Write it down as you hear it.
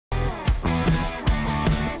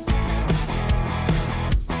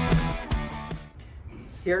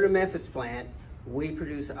Here at the Memphis plant, we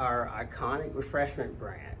produce our iconic refreshment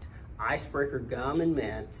brands, Icebreaker Gum and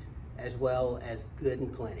Mint, as well as Good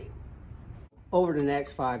and Plenty. Over the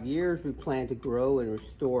next 5 years, we plan to grow and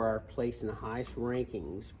restore our place in the highest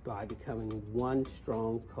rankings by becoming one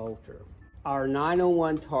strong culture. Our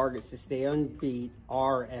 901 targets to stay unbeat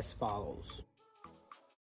are as follows.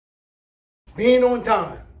 Being on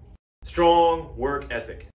time. Strong work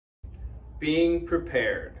ethic. Being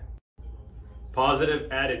prepared. Positive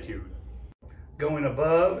attitude. Going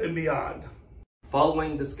above and beyond.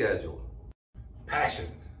 Following the schedule. Passion.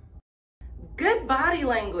 Good body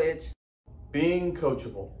language. Being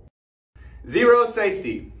coachable. Zero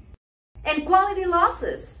safety. And quality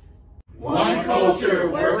losses. One culture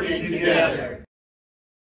working together.